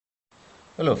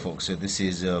Hello folks, so this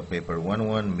is paper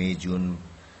 1-1 May-June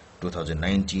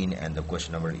 2019 and the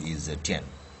question number is 10.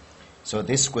 So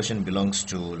this question belongs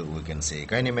to, we can say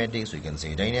kinematics, we can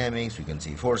say dynamics, we can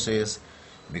say forces,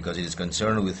 because it is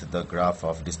concerned with the graph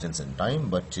of distance and time,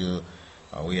 but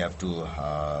we have to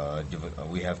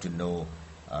know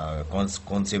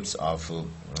concepts of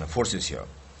forces here.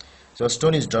 So a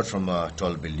stone is dropped from a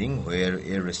tall building where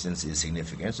air resistance is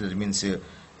significant. So that means air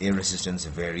resistance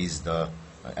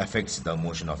affects the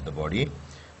motion of the body.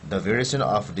 The variation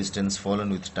of distance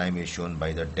fallen with time is shown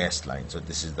by the dashed line. So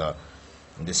this is the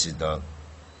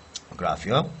graph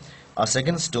here. A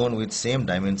second stone with same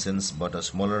dimensions but a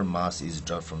smaller mass is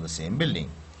dropped from the same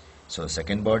building. So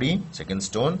second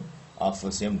stone of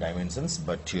the same dimensions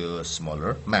but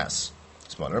smaller mass.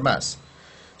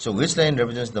 So which line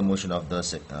represents the motion of the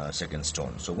second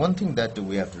stone? So one thing that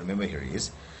we have to remember here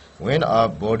is when our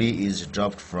body is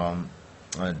dropped through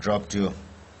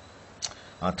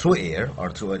air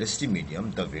or through a resistive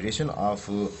medium, the variation of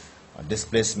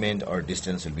displacement or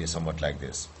distance will be somewhat like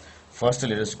this. First,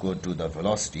 let us go to the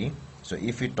velocity. So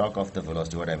if we talk of the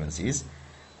velocity, what happens is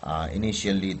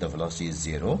initially the velocity is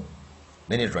 0,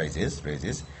 then it rises,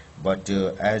 but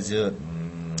as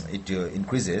it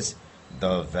increases,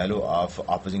 the value of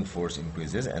opposing force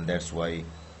increases, and that's why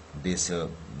this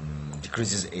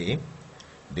decreases A.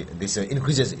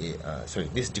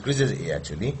 This decreases A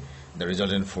actually. The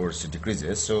resultant force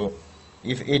decreases. So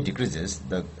if A decreases,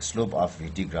 the slope of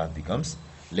VT graph becomes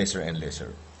lesser and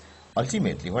lesser.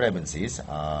 Ultimately, what happens is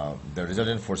the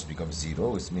resultant force becomes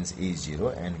 0, which means A is 0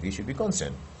 and V should be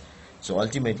constant. So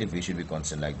ultimately, V should be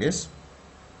constant like this.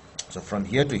 So from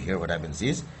here to here, what happens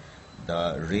is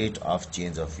the rate of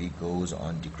change of V goes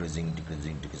on decreasing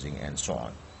and so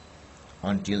on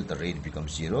until the rate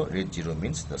becomes 0. Rate 0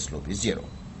 means the slope is 0.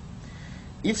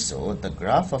 If so, the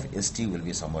graph of ST will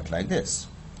be somewhat like this.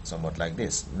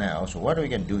 Now, so what we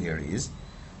can do here is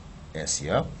S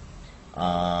here.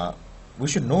 We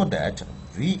should know that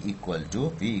V equal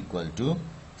to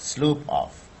slope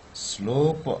of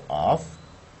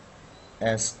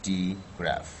ST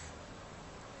graph.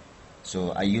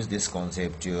 So I use this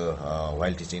concept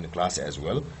while teaching the class as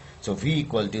well. So V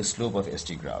equal to slope of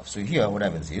ST graph. So here what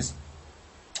happens is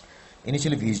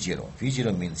initially V is 0.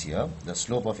 V0 means here the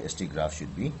slope of ST graph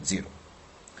should be 0.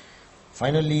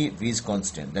 Finally V is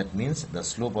constant. That means the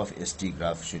slope of ST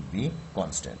graph should be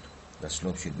constant. The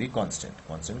slope should be constant.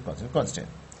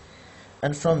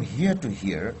 And from here to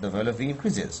here the value of V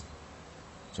increases.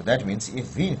 So that means if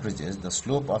V increases, the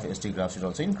slope of ST graph should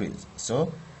also increase.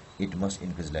 So it must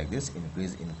increase like this,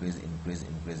 increase,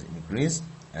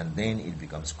 and then it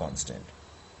becomes constant.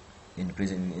 Increase,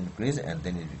 and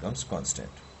then it becomes constant.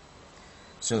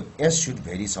 So S should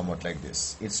vary somewhat like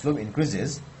this. Its slope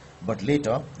increases, but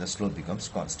later the slope becomes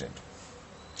constant.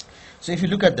 So if you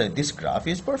look at this graph,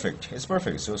 it's perfect.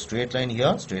 So straight line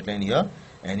here,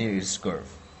 and here is curve.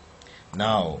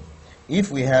 Now,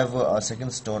 if we have a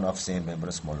second stone of same but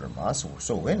a smaller mass,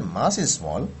 so when mass is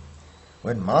small,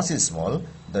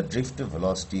 the drift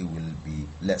velocity will be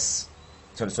less.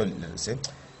 So let us say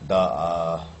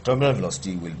the terminal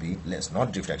velocity will be less,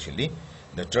 not drift actually.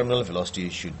 The terminal velocity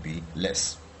should be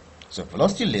less. So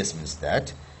velocity less means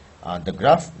that the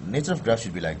nature of graph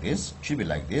should be like this,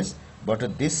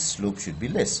 but this slope should be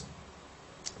less.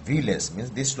 V less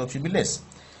means this slope should be less.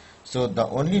 So the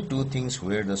only two things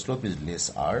where the slope is less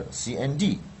are C and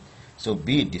D. So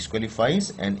B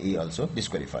disqualifies and A also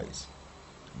disqualifies.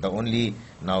 The only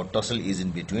now tussle is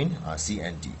in between C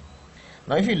and D.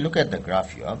 Now if you look at the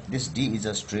graph here, this D is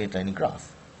a straight line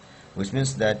graph, which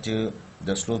means that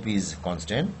the slope is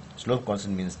constant. Slope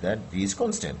constant means that V is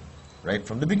constant right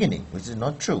from the beginning, which is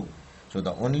not true. So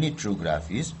the only true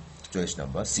graph is choice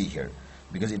number C here,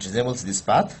 because it resembles this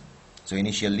path. So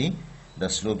initially the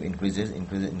slope increases, and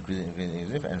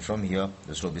from here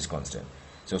the slope is constant.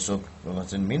 So slope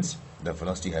constant means the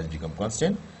velocity has become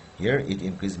constant. Here it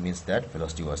increased means that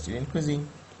velocity was still increasing.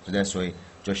 So that's why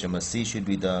choice number C should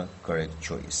be the correct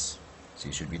choice.